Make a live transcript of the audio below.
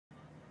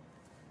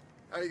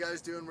How you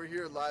guys doing? We're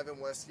here live in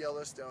West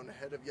Yellowstone,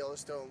 ahead of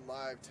Yellowstone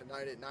Live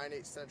tonight at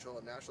 9/8 Central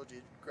on National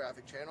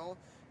Geographic Channel,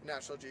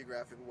 National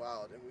Geographic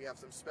Wild. And we have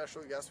some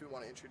special guests we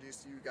want to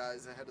introduce to you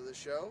guys ahead of the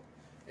show.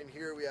 And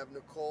here we have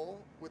Nicole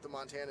with the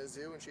Montana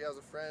Zoo, and she has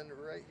a friend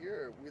right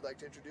here we'd like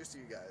to introduce to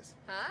you guys.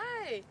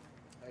 Hi.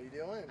 How you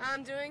doing?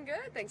 I'm doing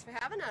good. Thanks for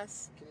having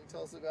us. Can you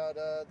tell us about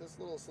this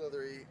little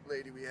slithery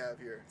lady we have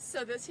here?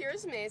 So this here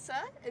is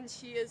Mesa, and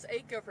she is a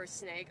gopher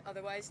snake,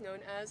 otherwise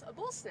known as a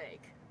bull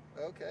snake.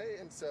 Okay,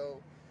 and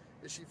so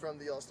is she from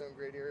the Yellowstone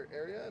Greater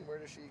area, and where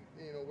does she,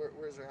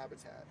 where's her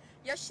habitat?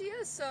 Yes, she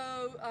is.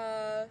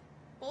 So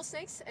bull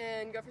snakes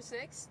and gopher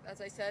snakes,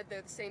 as I said,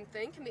 they're the same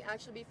thing, can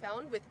actually be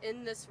found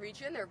within this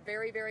region. They're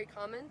very, very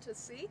common to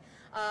see.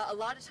 A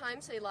lot of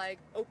times they like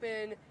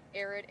open,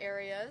 arid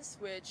areas,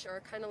 which are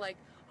kind of like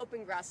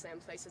open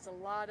grassland places. A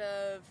lot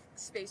of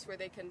space where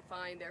they can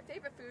find their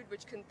favorite food,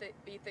 which can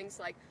be things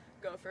like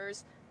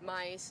gophers,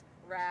 mice,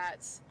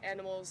 rats,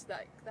 animals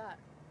like that.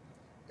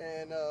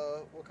 And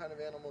what kind of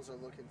animals are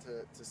looking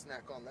to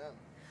snack on them?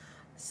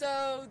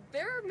 So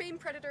their main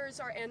predators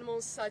are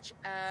animals such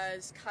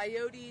as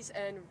coyotes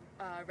and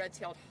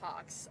red-tailed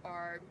hawks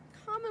are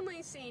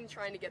commonly seen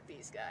trying to get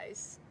these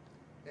guys.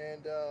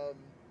 And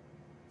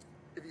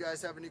if you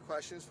guys have any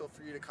questions, feel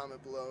free to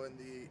comment below in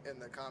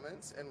the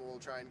comments, and we'll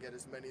try and get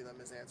as many of them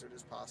as answered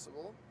as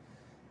possible.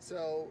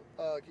 So,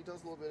 can you tell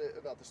us a little bit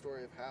about the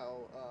story of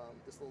how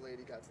this little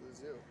lady got to the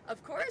zoo?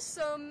 Of course.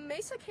 So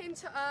Mesa came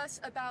to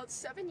us about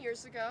 7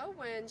 years ago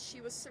when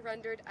she was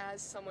surrendered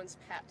as someone's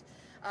pet.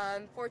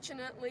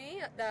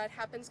 Unfortunately, that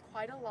happens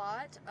quite a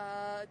lot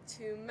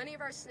to many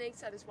of our snakes.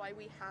 That is why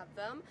we have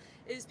them,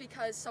 is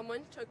because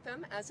someone took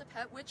them as a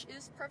pet, which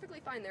is perfectly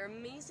fine. They're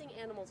amazing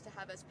animals to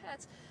have as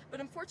pets,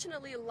 but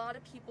unfortunately a lot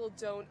of people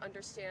don't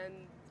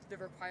understand the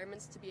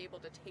requirements to be able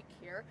to take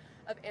care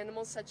of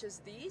animals such as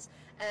these,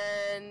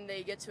 and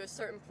they get to a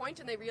certain point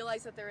and they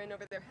realize that they're in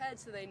over their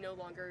heads, so they no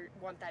longer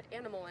want that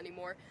animal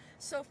anymore.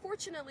 So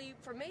fortunately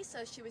for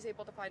Mesa, she was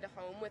able to find a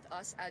home with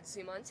us at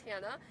Zoo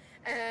Montana,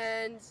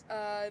 and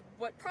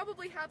what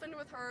probably happened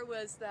with her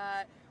was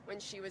that when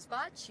she was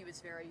bought, she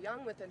was very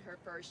young, within her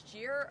first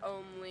year,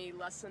 only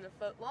less than a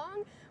foot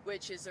long,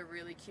 which is a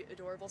really cute,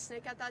 adorable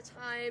snake at that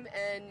time,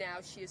 and now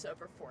she is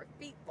over 4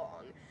 feet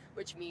long,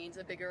 which means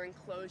a bigger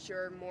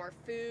enclosure, more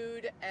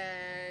food,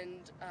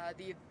 and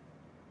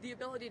the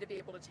ability to be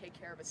able to take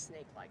care of a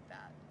snake like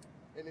that.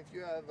 And if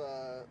you have,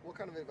 what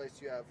kind of advice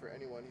do you have for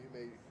anyone who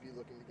may be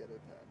looking to get a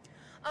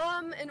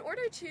pet? In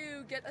order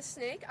to get a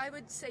snake, I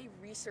would say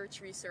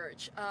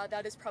research.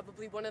 That is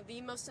probably one of the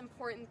most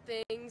important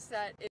things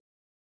that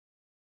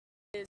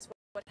is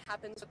what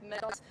happens with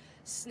meadows,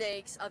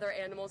 snakes, other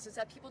animals, is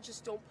that people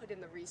just don't put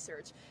in the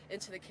research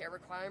into the care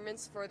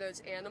requirements for those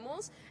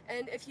animals.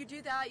 And if you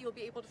do that, you'll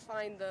be able to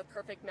find the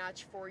perfect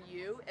match for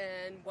you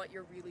and what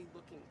you're really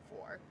looking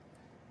for.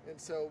 And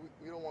so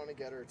we don't want to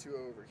get her too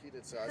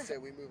overheated, so I'd say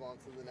we move on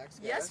to the next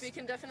guest. Yes, we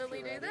can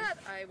definitely do that.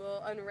 I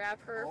will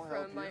unwrap her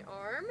from my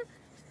arm.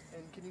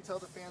 And can you tell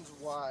the fans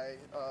why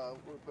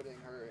we're putting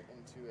her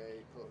into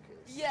a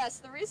pillowcase? Yes,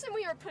 the reason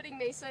we are putting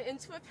Mesa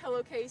into a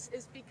pillowcase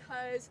is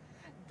because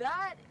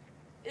that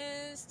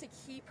is to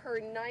keep her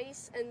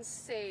nice and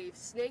safe.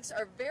 Snakes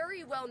are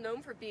very well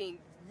known for being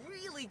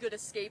really good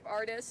escape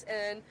artists,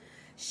 and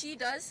she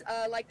does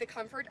like the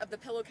comfort of the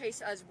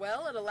pillowcase as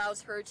well. It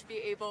allows her to be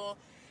able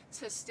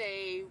to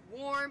stay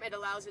warm. It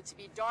allows it to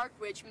be dark,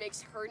 which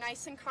makes her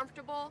nice and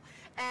comfortable.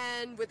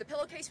 And with the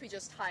pillowcase, we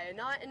just tie a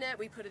knot in it.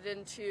 We put it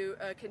into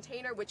a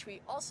container, which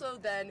we also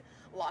then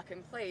lock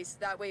in place.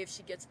 That way, if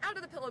she gets out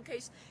of the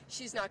pillowcase,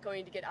 she's not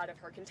going to get out of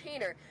her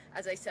container.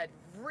 As I said,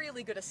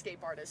 really good escape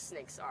artists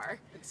snakes are.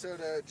 And so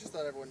to just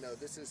let everyone know,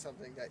 this is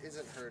something that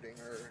isn't hurting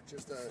her,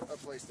 just a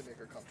place to make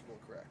her comfortable,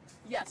 correct?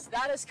 Yes,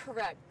 that is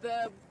correct.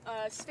 The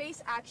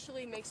space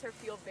actually makes her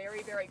feel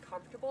very, very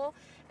comfortable,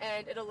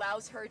 and it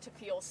allows her to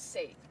feel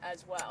safe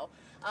as well.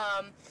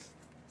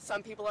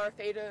 Some people are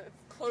afraid of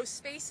close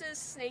spaces.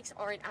 Snakes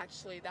aren't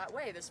actually that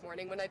way. This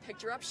morning when I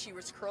picked her up, she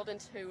was curled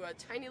into a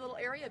tiny little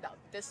area about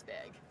this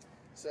big.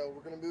 So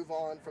we're going to move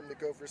on from the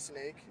gopher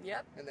snake.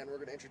 Yep. And then we're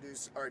going to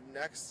introduce our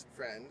next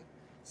friend.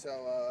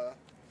 So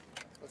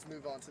let's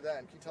move on to that.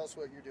 And can you tell us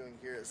what you're doing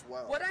here as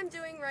well? What I'm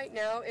doing right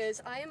now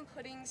is I am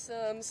putting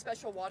some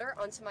special water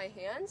onto my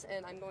hands,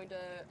 and I'm going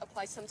to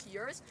apply some to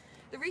yours.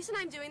 The reason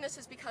I'm doing this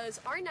is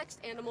because our next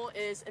animal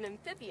is an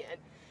amphibian.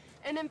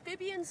 And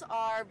amphibians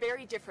are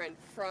very different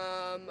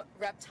from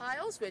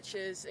reptiles, which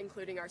is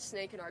including our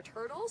snake and our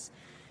turtles.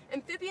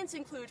 Amphibians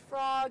include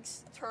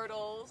frogs,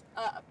 turtles,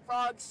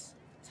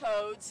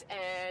 toads,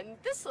 and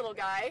this little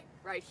guy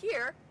right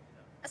here,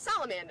 a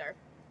salamander.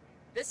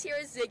 This here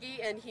is Ziggy,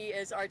 and he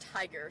is our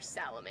tiger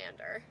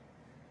salamander.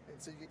 And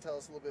so you can tell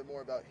us a little bit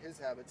more about his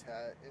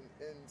habitat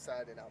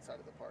inside and outside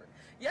of the park.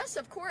 Yes,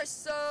 of course.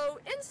 So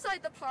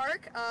inside the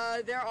park,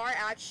 there are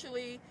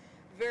actually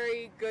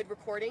very good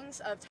recordings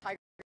of tiger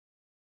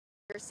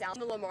sound.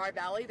 In the Lamar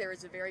Valley, there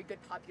is a very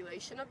good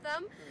population of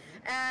them,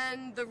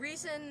 and the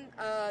reason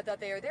that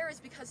they are there is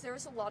because there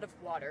is a lot of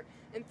water.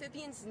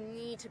 Amphibians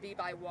need to be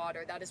by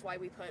water. That is why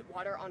we put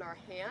water on our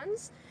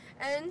hands,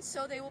 and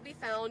so they will be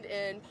found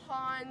in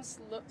ponds,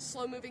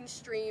 slow-moving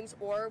streams,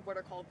 or what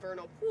are called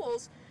vernal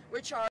pools,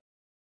 which are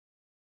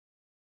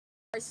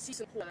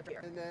season pools.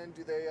 And then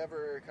do they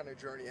ever kind of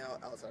journey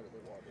outside of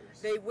the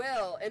waters? They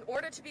will. In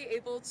order to be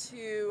able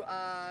to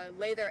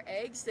lay their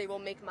eggs, they will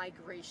make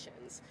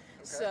migrations.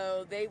 Okay.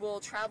 So they will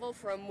travel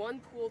from one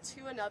pool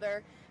to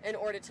another in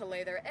order to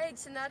lay their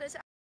eggs, and that is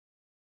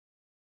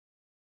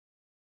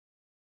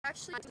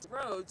actually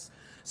roads.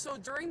 So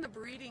during the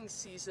breeding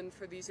season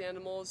for these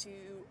animals,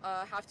 you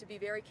have to be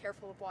very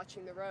careful of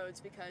watching the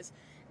roads because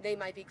they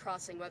might be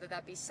crossing, whether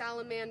that be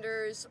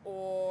salamanders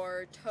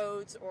or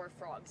toads or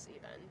frogs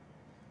even.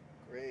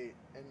 Great.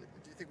 And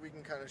do you think we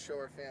can kind of show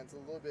our fans a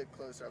little bit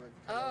closer? I mean,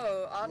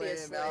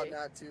 obviously. Lay them out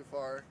not too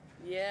far.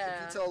 Yeah.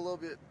 Can you tell a little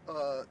bit,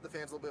 the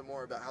fans a little bit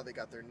more about how they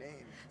got their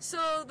name?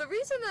 So the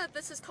reason that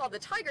this is called the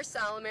tiger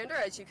salamander,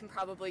 as you can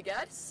probably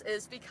guess,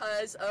 is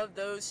because of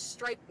those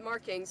striped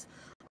markings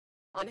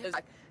on his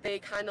back. They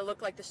kind of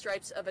look like the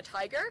stripes of a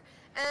tiger,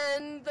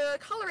 and the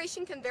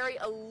coloration can vary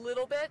a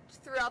little bit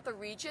throughout the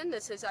region.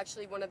 This is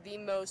actually one of the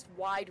most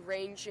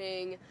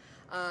wide-ranging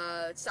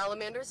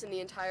salamanders in the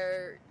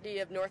entirety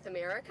of North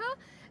America,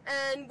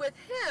 and with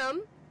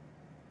him,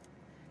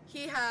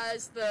 he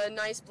has the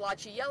nice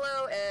blotchy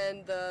yellow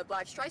and the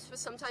black stripes, but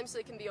sometimes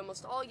they can be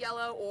almost all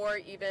yellow or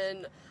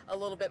even a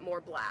little bit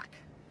more black.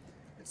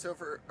 And so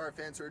for our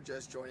fans who are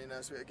just joining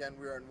us, again,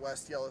 we're in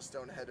West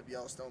Yellowstone, ahead of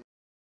Yellowstone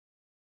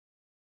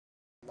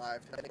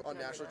Live on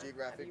National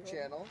Geographic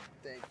Channel.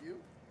 Thank you.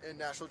 And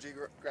National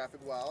Geographic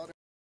Wild.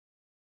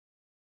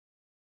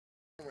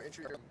 We're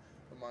introducing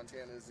the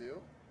Montana Zoo.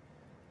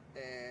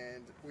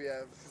 And we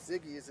have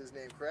Ziggy, is his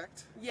name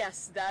correct?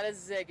 Yes, that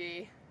is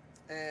Ziggy.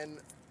 And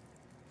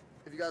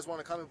if you guys want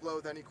to comment below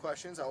with any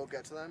questions, I will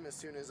get to them as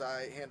soon as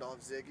I hand off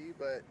Ziggy.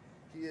 But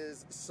he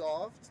is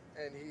soft,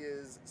 and he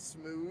is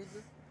smooth,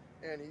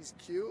 and he's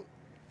cute.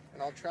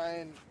 And I'll try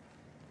and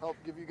help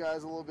give you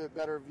guys a little bit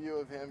better view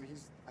of him.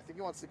 I think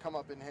he wants to come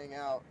up and hang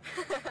out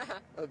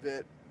a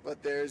bit.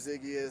 But there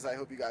Ziggy is. I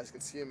hope you guys can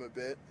see him a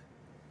bit.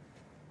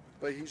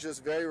 But he's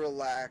just very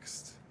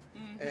relaxed.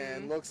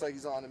 And looks like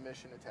he's on a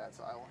mission attached,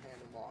 so I will hand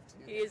him off to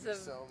you. Thank you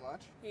so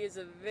much. He is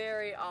a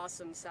very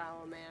awesome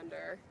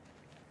salamander.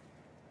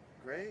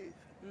 Great.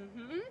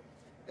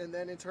 And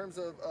then in terms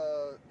of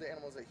the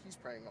animals that he's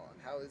preying on,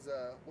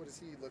 what is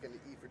he looking to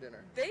eat for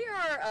dinner? They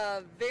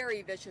are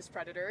very vicious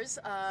predators.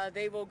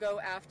 They will go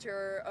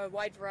after a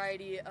wide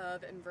variety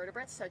of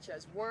invertebrates such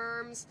as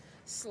worms,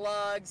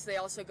 slugs. They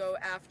also go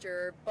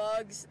after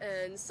bugs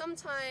and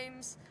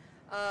sometimes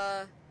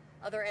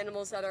other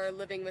animals that are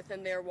living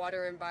within their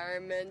water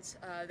environment.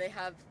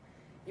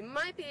 You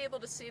might be able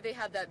to see they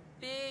have that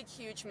big,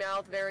 huge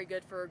mouth, very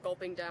good for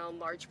gulping down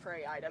large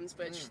prey items,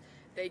 which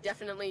they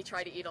definitely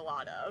try to eat a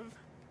lot of.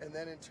 And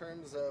then in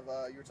terms of,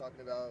 you were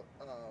talking about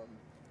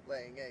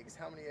laying eggs.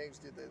 How many eggs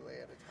do they lay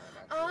at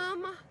a time,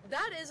 actually?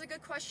 That is a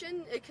good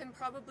question. It can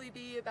probably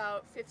be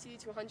about 50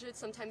 to 100,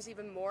 sometimes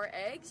even more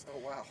eggs.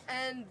 Oh, wow.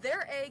 And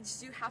their eggs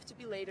do have to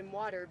be laid in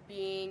water.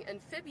 Being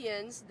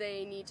amphibians,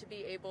 they need to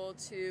be able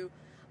to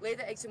lay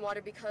the eggs in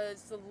water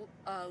because the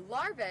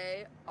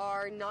larvae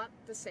are not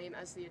the same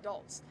as the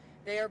adults.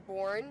 They are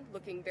born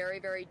looking very,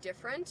 very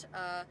different.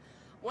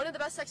 One of the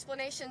best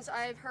explanations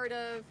I've heard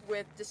of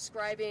with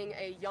describing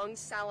a young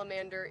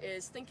salamander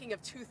is thinking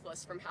of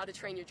Toothless from How to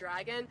Train Your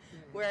Dragon,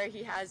 where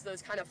he has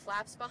those kind of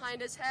flaps behind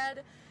his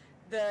head.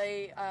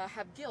 They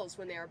have gills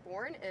when they are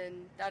born,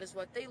 and that is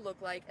what they look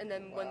like. And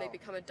then when they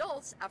become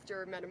adults,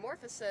 after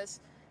metamorphosis,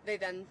 they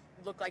then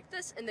look like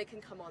this, and they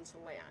can come onto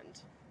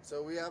land.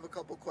 So we have a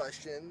couple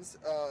questions.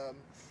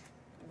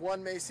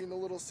 One may seem a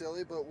little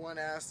silly, but one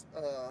asks,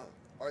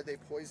 are they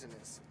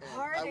poisonous?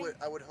 And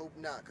I would hope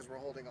not, because we're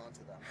holding on to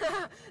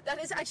them.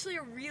 That is actually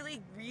a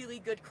really, really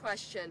good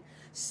question.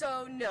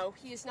 So no,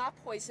 he is not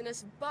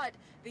poisonous, but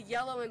the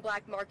yellow and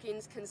black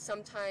markings can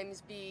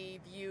sometimes be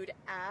viewed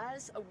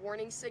as a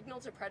warning signal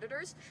to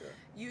predators. Sure.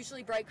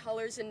 Usually bright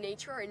colors in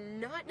nature are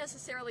not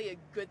necessarily a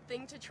good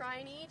thing to try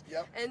and eat.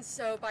 Yep. And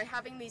so by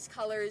having these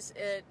colors,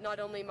 it not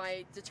only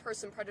might deter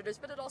some predators,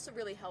 but it also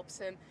really helps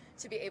him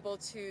to be able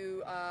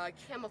to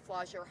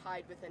camouflage or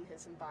hide within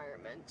his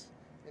environment.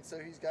 And so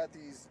he's got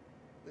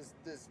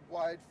this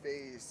wide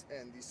face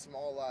and these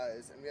small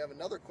eyes. And we have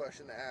another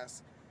question to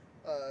ask,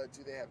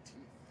 do they have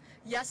teeth?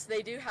 Yes,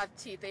 they do have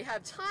teeth. They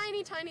have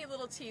tiny, tiny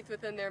little teeth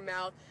within their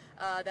mouth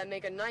that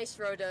make a nice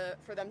row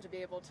for them to be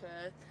able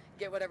to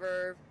get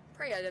whatever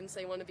prey items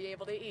they want to be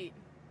able to eat.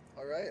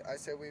 All right, I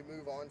say we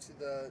move on to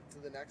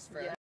the next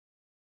friend.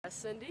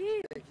 Yes,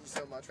 indeed. Thank you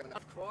so much.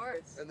 Of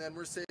course. And then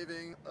we're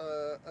saving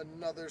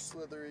another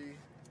slithery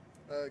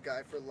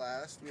guy for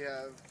last. We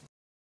have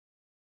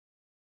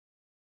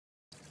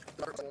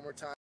one more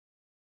time.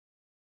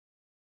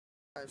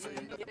 So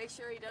make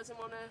sure he doesn't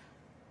want to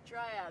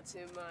dry out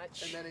too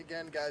much. And then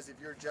again, guys, if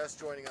you're just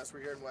joining us,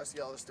 we're here in West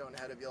Yellowstone,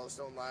 ahead of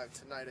Yellowstone Live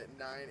tonight at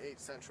 9/8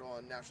 Central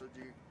on National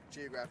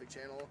Geographic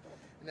Channel,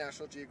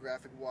 National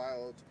Geographic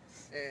Wild,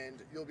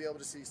 and you'll be able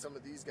to see some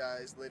of these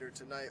guys later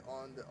tonight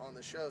on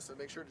the show. So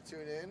make sure to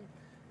tune in.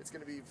 It's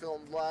going to be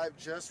filmed live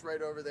just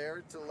right over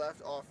there to the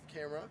left, off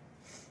camera.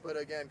 But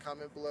again,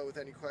 comment below with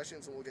any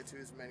questions, and we'll get to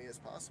as many as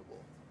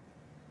possible.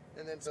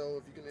 And then, so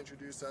if you can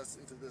introduce us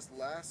into this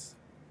last.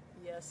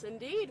 Yes,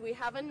 indeed. We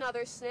have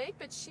another snake,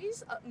 but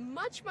she's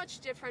much,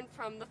 much different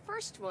from the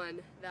first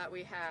one that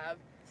we have.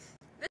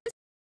 This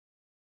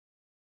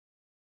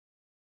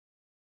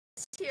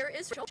here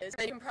is Rachel,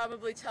 and you can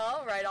probably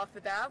tell right off the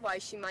bat why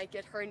she might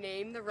get her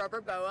name, the rubber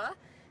boa,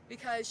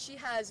 because she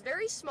has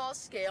very small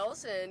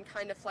scales and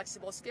kind of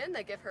flexible skin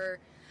that give her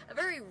a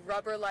very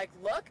rubber-like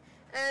look,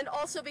 and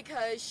also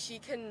because she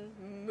can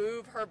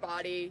move her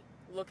body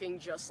looking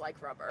just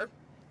like rubber.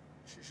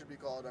 She should be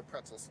called a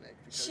pretzel snake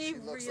because she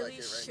looks really like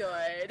it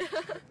right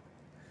should.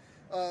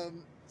 now.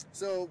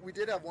 So we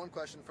did have one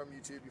question from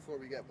YouTube before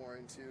we get more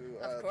into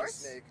the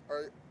snake.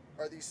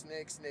 Are these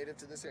snakes native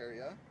to this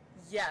area?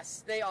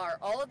 Yes, they are.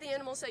 All of the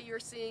animals that you're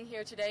seeing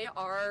here today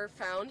are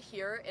found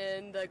here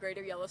in the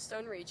greater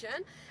Yellowstone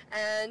region,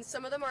 and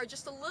some of them are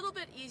just a little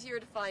bit easier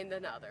to find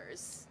than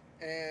others.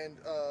 And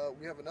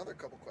we have another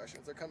couple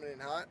questions. They're coming in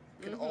hot.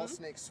 Can all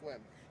snakes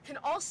swim? Can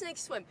all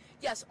snakes swim?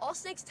 Yes, all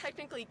snakes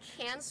technically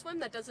can swim.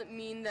 That doesn't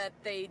mean that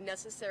they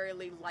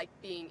necessarily like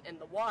being in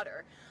the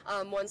water.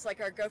 Ones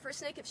like our gopher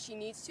snake, if she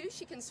needs to,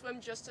 she can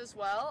swim just as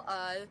well,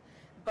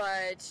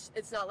 but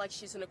it's not like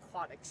she's an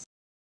aquatic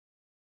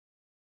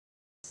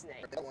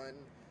snake.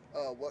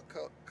 What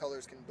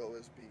colors can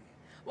boas be?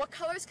 What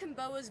colors can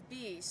boas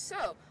be?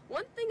 So,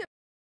 one thing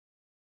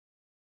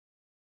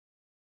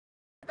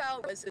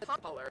about is the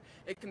color.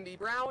 It can be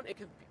brown, it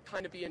could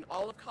kind of be an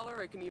olive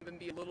color, it can even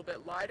be a little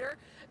bit lighter.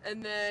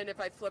 And then if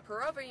I flip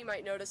her over, you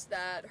might notice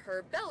that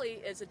her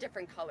belly is a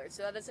different color.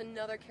 So that is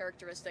another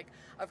characteristic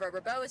of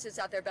rubber boas, is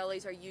that their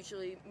bellies are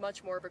usually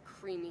much more of a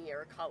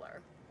creamier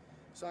color.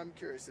 So I'm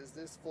curious, is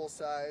this full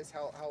size?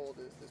 How old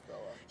is this boa?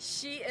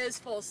 She is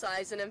full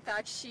size, and in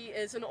fact she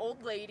is an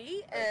old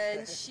lady,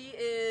 and she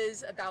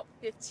is about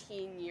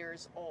 15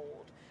 years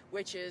old,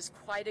 which is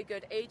quite a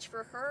good age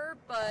for her,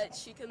 but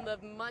she can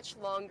live much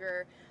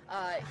longer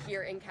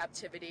here in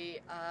captivity.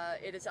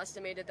 It is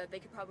estimated that they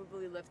could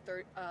probably live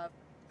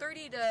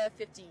 30 to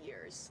 50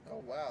 years.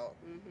 Oh, wow.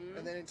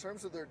 And then in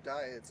terms of their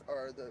diets,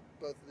 are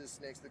both of the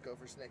snakes, the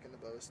gopher snake and the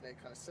boa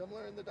snake, kind of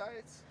similar in the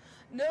diets?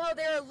 No,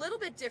 they're a little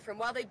bit different.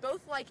 While they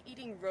both like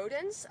eating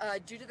rodents,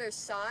 due to their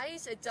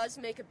size, it does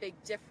make a big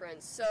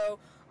difference. So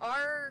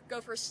our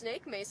gopher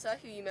snake, Mesa,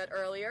 who you met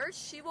earlier,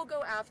 she will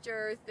go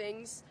after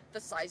things the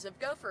size of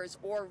gophers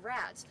or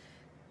rats.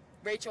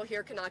 Rachel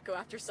here cannot go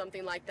after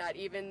something like that,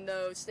 even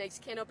though snakes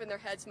can open their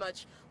heads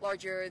much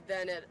larger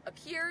than it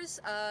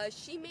appears.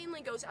 She mainly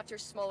goes after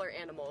smaller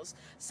animals,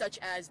 such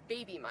as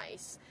baby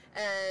mice,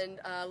 and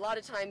a lot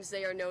of times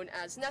they are known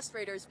as nest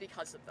raiders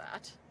because of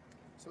that.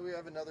 So we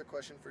have another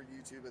question for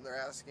YouTube, and they're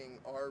asking,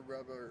 are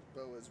rubber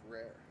boas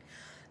rare?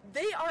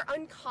 They are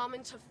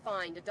uncommon to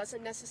find. It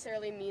doesn't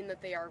necessarily mean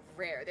that they are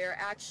rare. They're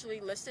actually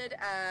listed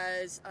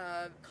as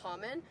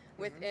common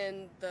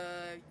within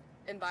the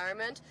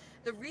environment.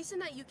 The reason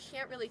that you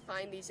can't really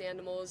find these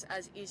animals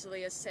as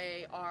easily as,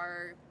 say,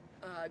 our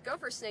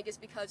gopher snake is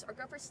because our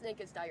gopher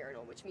snake is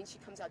diurnal, which means she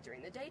comes out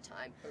during the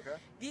daytime. Okay.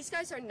 These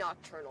guys are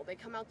nocturnal. They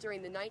come out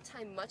during the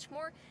nighttime much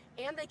more,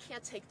 and they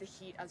can't take the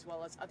heat as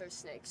well as other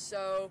snakes.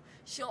 So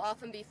she'll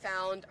often be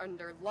found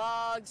under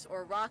logs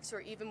or rocks, or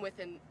even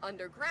within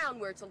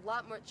underground, where it's a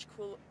lot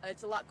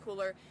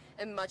cooler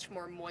and much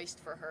more moist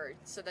for her,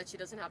 so that she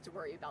doesn't have to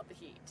worry about the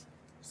heat.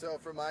 So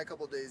for my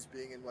couple days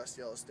being in West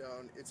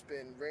Yellowstone, it's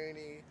been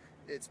rainy,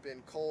 it's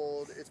been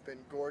cold, it's been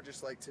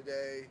gorgeous like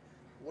today.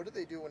 What do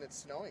they do when it's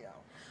snowing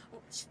out?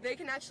 They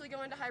can actually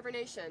go into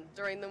hibernation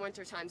during the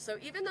wintertime. So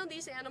even though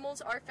these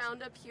animals are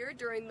found up here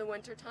during the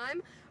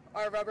wintertime,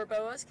 our rubber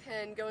boas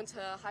can go into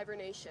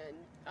hibernation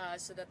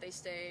so that they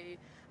stay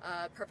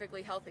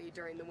perfectly healthy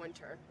during the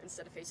winter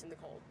instead of facing the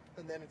cold.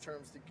 And then in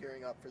terms of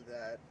gearing up for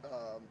that,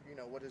 you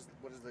know, what is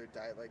their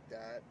diet like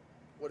that?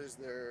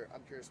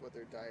 I'm curious what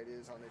their diet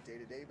is on a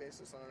day-to-day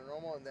basis on a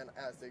normal, and then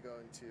as they go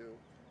into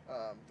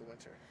the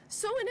winter.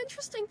 So an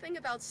interesting thing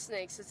about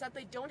snakes is that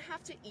they don't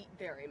have to eat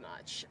very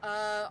much.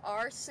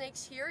 Our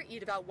snakes here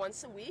eat about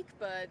once a week,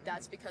 but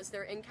that's because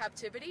they're in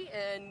captivity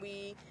and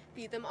we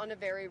feed them on a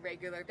very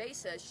regular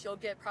basis. She'll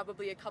get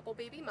probably a couple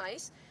baby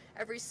mice.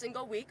 Every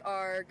single week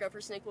our gopher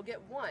snake will get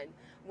one,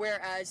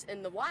 whereas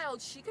in the wild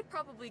she could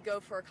probably go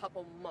for a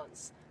couple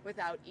months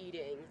without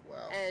eating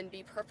and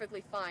be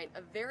perfectly fine.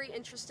 A very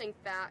interesting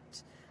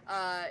fact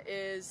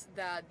is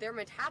that their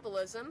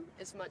metabolism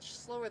is much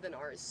slower than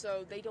ours,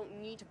 so they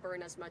don't need to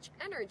burn as much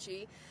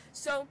energy.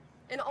 So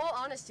in all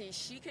honesty,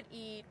 she could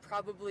eat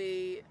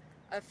probably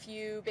a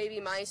few baby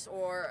mice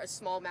or a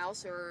small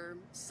mouse or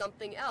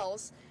something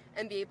else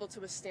and be able to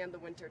withstand the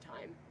winter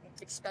time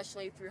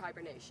especially through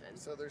hibernation.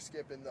 So they're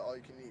skipping the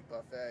all-you-can-eat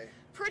buffet.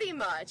 Pretty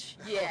much,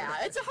 yeah.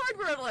 It's a hard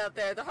world out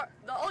there. The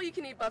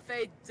all-you-can-eat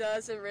buffet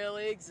doesn't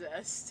really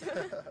exist.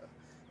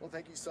 Well,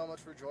 thank you so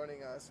much for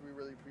joining us. We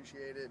really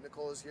appreciate it.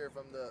 Nicole is here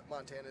from the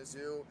Montana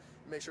Zoo.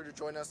 Make sure to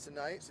join us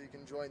tonight so you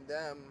can join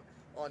them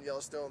on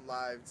Yellowstone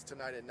Live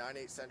tonight at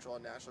 9/8 Central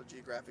on National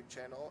Geographic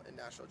Channel and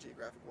National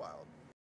Geographic Wild.